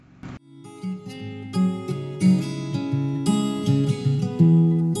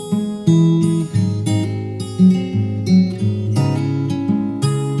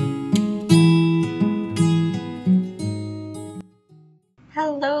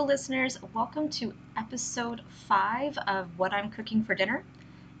Hello listeners, welcome to episode 5 of What I'm Cooking for Dinner.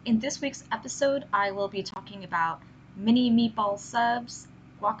 In this week's episode, I will be talking about mini meatball subs,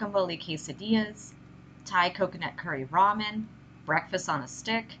 guacamole quesadillas, Thai coconut curry ramen, breakfast on a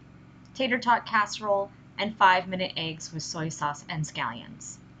stick, tater tot casserole, and 5-minute eggs with soy sauce and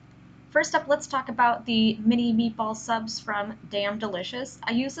scallions. First up, let's talk about the mini meatball subs from Damn Delicious.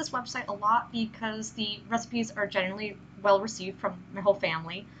 I use this website a lot because the recipes are generally well received from my whole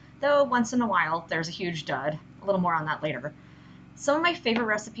family, though once in a while there's a huge dud. A little more on that later. Some of my favorite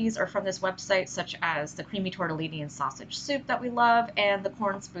recipes are from this website, such as the creamy tortellini and sausage soup that we love, and the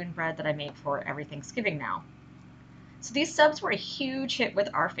corn spoon bread that I make for every Thanksgiving now. So these subs were a huge hit with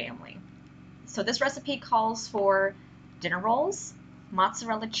our family. So this recipe calls for dinner rolls,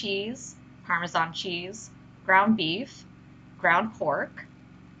 mozzarella cheese, Parmesan cheese, ground beef, ground pork,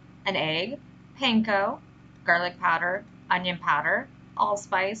 an egg, panko, garlic powder, onion powder,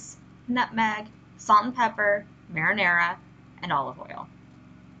 allspice, nutmeg, salt and pepper, marinara, and olive oil.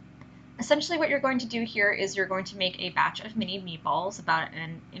 Essentially what you're going to do here is you're going to make a batch of mini meatballs about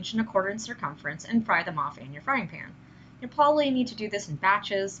 1.25 inches in circumference and fry them off in your frying pan. You'll probably need to do this in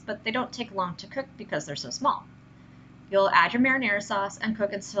batches, but they don't take long to cook because they're so small. You'll add your marinara sauce and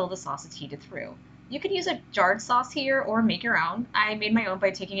cook until the sauce is heated through. You can use a jarred sauce here or make your own. I made my own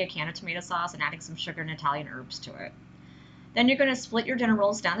by taking a can of tomato sauce and adding some sugar and Italian herbs to it. Then you're going to split your dinner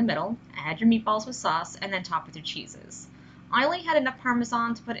rolls down the middle, add your meatballs with sauce, and then top with your cheeses. I only had enough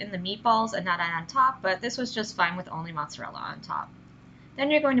Parmesan to put in the meatballs and not on top, but this was just fine with only mozzarella on top.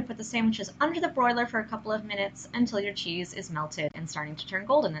 Then you're going to put the sandwiches under the broiler for a couple of minutes until your cheese is melted and starting to turn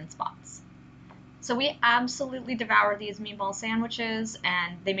golden in spots. So we absolutely devoured these meatball sandwiches,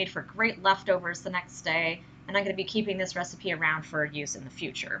 and they made for great leftovers the next day, and I'm going to be keeping this recipe around for use in the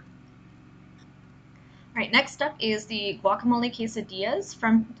future. Alright, next up is the guacamole quesadillas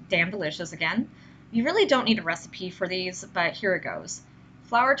from Damn Delicious again. You really don't need a recipe for these, but here it goes.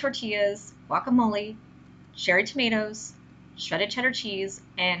 Flour tortillas, guacamole, cherry tomatoes, shredded cheddar cheese,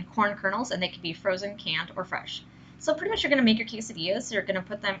 and corn kernels, and they can be frozen, canned, or fresh. So pretty much you're going to make your quesadillas. You're going to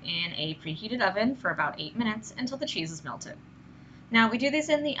put them in a preheated oven for about 8 minutes until the cheese is melted. Now we do these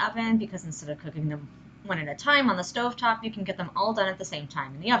in the oven because instead of cooking them one at a time on the stovetop, you can get them all done at the same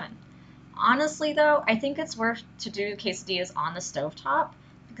time in the oven. Honestly though, I think it's worth to do quesadillas on the stovetop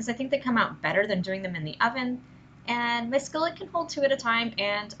because I think they come out better than doing them in the oven, and my skillet can hold 2 at a time,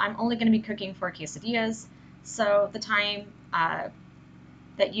 and I'm only going to be cooking 4 quesadillas, so the time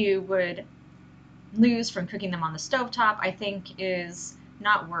that you would lose from cooking them on the stovetop, I think, is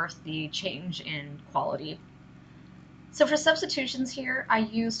not worth the change in quality. So for substitutions here, I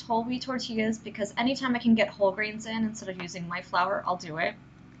used whole wheat tortillas because anytime I can get whole grains in instead of using light flour, I'll do it.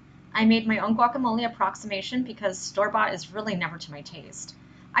 I made my own guacamole approximation because store-bought is really never to my taste.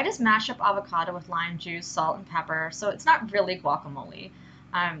 I just mash up avocado with lime juice, salt, and pepper, so it's not really guacamole.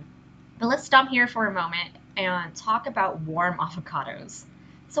 But let's stop here for a moment and talk about warm avocados.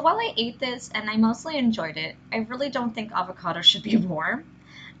 So while I ate this and I mostly enjoyed it, I really don't think avocado should be warm.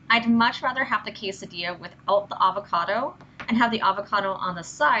 I'd much rather have the quesadilla without the avocado and have the avocado on the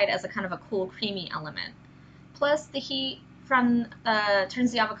side as a kind of a cool, creamy element. Plus, the heat from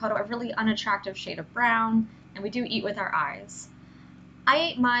turns the avocado a really unattractive shade of brown, and we do eat with our eyes. I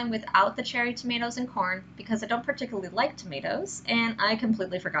ate mine without the cherry tomatoes and corn because I don't particularly like tomatoes, and I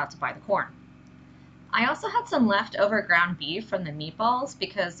completely forgot to buy the corn. I also had some leftover ground beef from the meatballs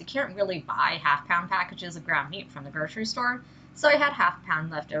because you can't really buy half-pound packages of ground meat from the grocery store, so I had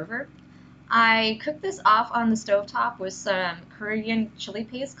half-pound left over. I cooked this off on the stovetop with some Korean chili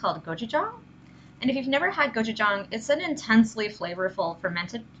paste called gochujang. And if you've never had gochujang, it's an intensely flavorful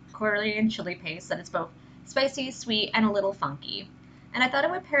fermented Korean chili paste that is both spicy, sweet, and a little funky. And I thought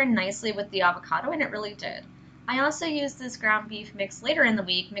it would pair nicely with the avocado, and it really did. I also used this ground beef mix later in the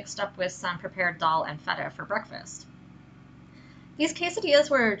week, mixed up with some prepared dal and feta for breakfast. These quesadillas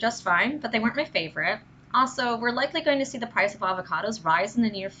were just fine, but they weren't my favorite. Also, we're likely going to see the price of avocados rise in the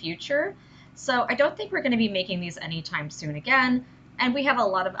near future, so I don't think we're going to be making these anytime soon again, and we have a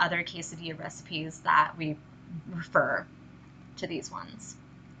lot of other quesadilla recipes that we refer to these ones.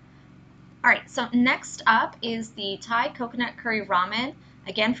 Alright, so next up is the Thai coconut curry ramen,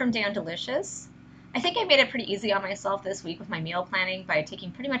 again from Damn Delicious. I think I made it pretty easy on myself this week with my meal planning by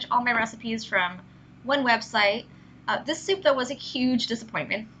taking pretty much all my recipes from one website. This soup, though, was a huge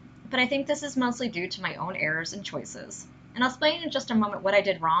disappointment, but I think this is mostly due to my own errors and choices. And I'll explain in just a moment what I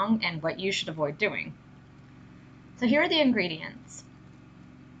did wrong and what you should avoid doing. So here are the ingredients.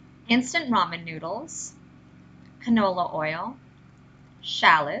 Instant ramen noodles, canola oil,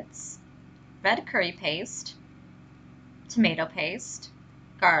 shallots, red curry paste, tomato paste,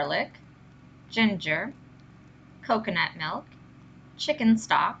 garlic, ginger, coconut milk, chicken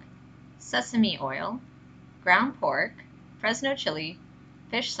stock, sesame oil, ground pork, Fresno chili,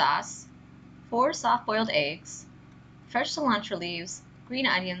 fish sauce, 4 soft-boiled eggs, fresh cilantro leaves, green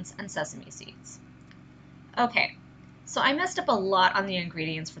onions, and sesame seeds. Okay, so I messed up a lot on the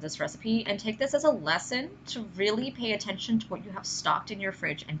ingredients for this recipe, and take this as a lesson to really pay attention to what you have stocked in your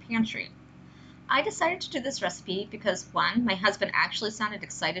fridge and pantry. I decided to do this recipe because 1, my husband actually sounded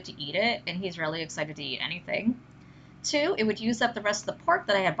excited to eat it, and he's really excited to eat anything. 2, it would use up the rest of the pork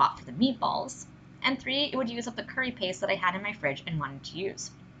that I had bought for the meatballs. And 3, it would use up the curry paste that I had in my fridge and wanted to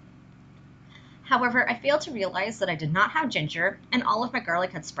use. However, I failed to realize that I did not have ginger, and all of my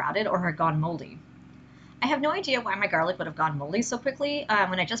garlic had sprouted or had gone moldy. I have no idea why my garlic would have gone moldy so quickly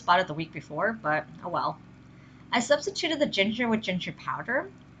when I just bought it the week before, but oh well. I substituted the ginger with ginger powder,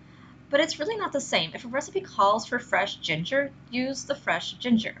 but it's really not the same. If a recipe calls for fresh ginger, use the fresh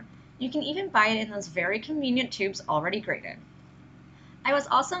ginger. You can even buy it in those very convenient tubes already grated. I was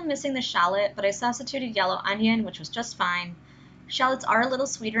also missing the shallot, but I substituted yellow onion, which was just fine. Shallots are a little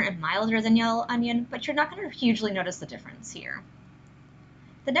sweeter and milder than yellow onion, but you're not going to hugely notice the difference here.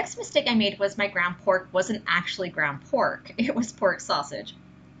 The next mistake I made was my ground pork wasn't actually ground pork, it was pork sausage.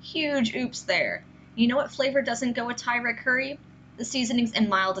 Huge oops there. You know what flavor doesn't go with Thai red curry? The seasonings and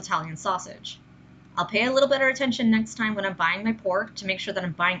mild Italian sausage. I'll pay a little better attention next time when I'm buying my pork to make sure that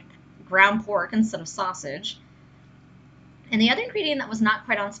I'm buying ground pork instead of sausage. And the other ingredient that was not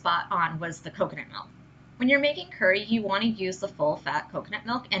quite on spot on was the coconut milk. When you're making curry, you want to use the full fat coconut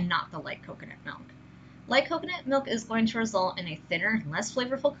milk and not the light coconut milk. Light coconut milk is going to result in a thinner and less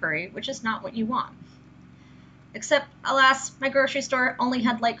flavorful curry, which is not what you want. Except, alas, my grocery store only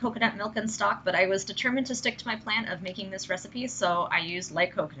had light coconut milk in stock, but I was determined to stick to my plan of making this recipe, so I used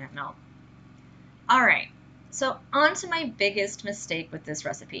light coconut milk. Alright, so on to my biggest mistake with this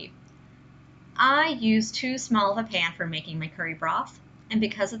recipe. I used too small of a pan for making my curry broth, and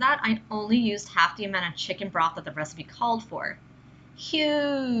because of that, I only used half the amount of chicken broth that the recipe called for.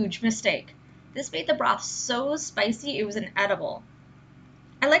 Huge mistake. This made the broth so spicy it was inedible.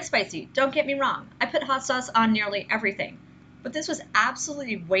 I like spicy, don't get me wrong. I put hot sauce on nearly everything, but this was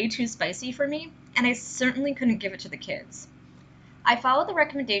absolutely way too spicy for me, and I certainly couldn't give it to the kids. I followed the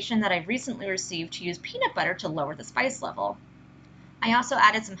recommendation that I recently received to use peanut butter to lower the spice level. I also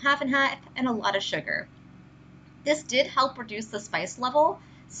added some half and half and a lot of sugar. This did help reduce the spice level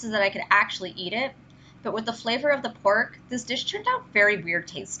so that I could actually eat it, but with the flavor of the pork, this dish turned out very weird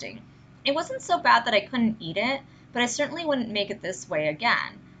tasting. It wasn't so bad that I couldn't eat it, but I certainly wouldn't make it this way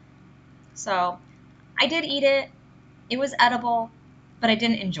again. So I did eat it, it was edible, but I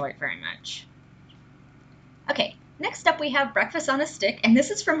didn't enjoy it very much. Okay, next up we have Breakfast on a Stick, and this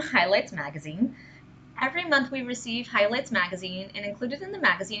is from Highlights Magazine. Every month we receive Highlights Magazine, and included in the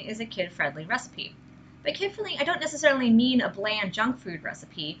magazine is a kid-friendly recipe. By kid-friendly, I don't necessarily mean a bland junk food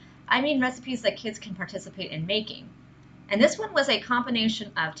recipe, I mean recipes that kids can participate in making. And this one was a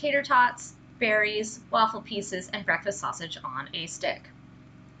combination of tater tots, berries, waffle pieces, and breakfast sausage on a stick.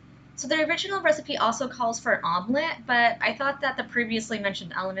 So the original recipe also calls for an omelet, but I thought that the previously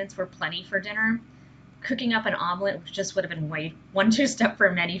mentioned elements were plenty for dinner. Cooking up an omelet just would have been one too step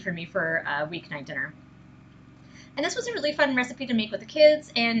for many for me for a weeknight dinner. And this was a really fun recipe to make with the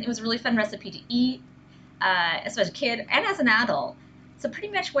kids, and it was a really fun recipe to eat, as a kid and as an adult. So pretty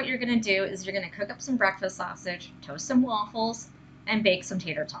much what you're going to do is you're going to cook up some breakfast sausage, toast some waffles, and bake some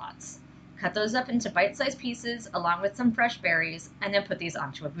tater tots. Cut those up into bite-sized pieces along with some fresh berries, and then put these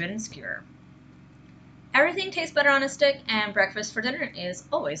onto a wooden skewer. Everything tastes better on a stick, and breakfast for dinner is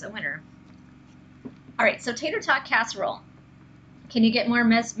always a winner. Alright, so tater tot casserole. Can you get more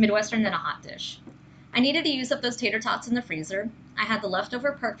Midwestern than a hot dish? I needed to use up those tater tots in the freezer. I had the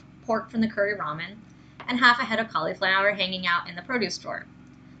leftover pork from the curry ramen, and half a head of cauliflower hanging out in the produce drawer.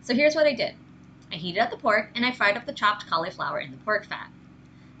 So here's what I did. I heated up the pork, and I fried up the chopped cauliflower in the pork fat.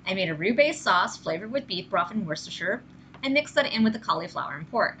 I made a roux-based sauce flavored with beef broth and Worcestershire, and mixed that in with the cauliflower and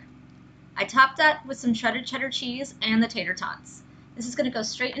pork. I topped that with some shredded cheddar cheese and the tater tots. This is going to go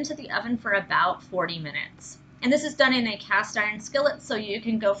straight into the oven for about 40 minutes. And this is done in a cast iron skillet, so you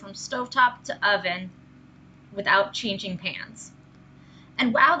can go from stovetop to oven without changing pans.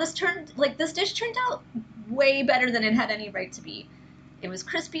 And wow, this dish turned out way better than it had any right to be. It was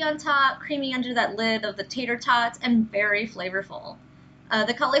crispy on top, creamy under that lid of the tater tots, and very flavorful.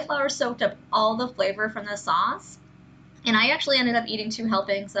 The cauliflower soaked up all the flavor from the sauce, and I actually ended up eating 2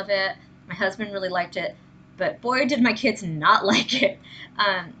 helpings of it. My husband really liked it, but boy, did my kids not like it.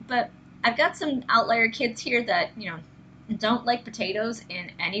 But I've got some outlier kids here that, don't like potatoes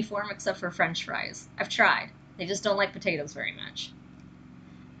in any form except for French fries. I've tried. They just don't like potatoes very much.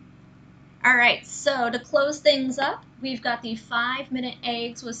 All right, so to close things up, we've got the 5-minute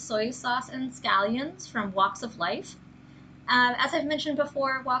eggs with soy sauce and scallions from Walks of Life. As I've mentioned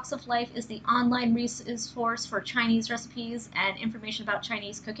before, Walks of Life is the online resource for Chinese recipes and information about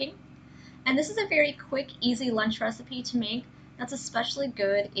Chinese cooking. And this is a very quick, easy lunch recipe to make that's especially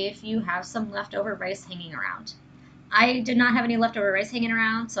good if you have some leftover rice hanging around. I did not have any leftover rice hanging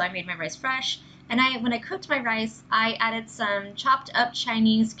around, so I made my rice fresh. And when I cooked my rice, I added some chopped up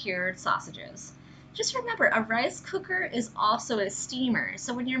Chinese cured sausages. Just remember, a rice cooker is also a steamer.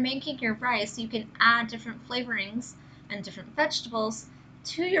 So when you're making your rice, you can add different flavorings and different vegetables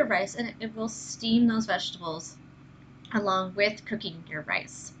to your rice, and it will steam those vegetables along with cooking your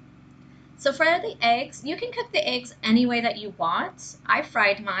rice. So for the eggs, you can cook the eggs any way that you want. I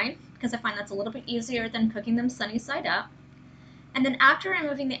fried mine because I find that's a little bit easier than cooking them sunny side up. And then after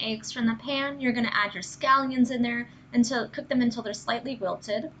removing the eggs from the pan, you're going to add your scallions in there until cook them until they're slightly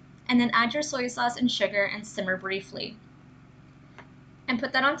wilted, and then add your soy sauce and sugar and simmer briefly. And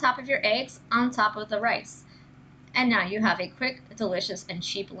put that on top of your eggs on top of the rice. And now you have a quick, delicious, and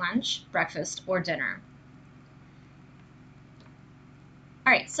cheap lunch, breakfast, or dinner.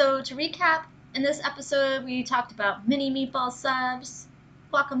 All right, so to recap, in this episode we talked about mini meatball subs,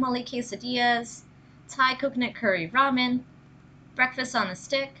 guacamole quesadillas, Thai coconut curry ramen, breakfast on the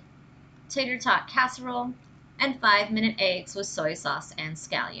stick, tater tot casserole, and 5-minute eggs with soy sauce and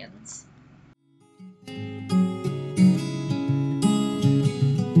scallions.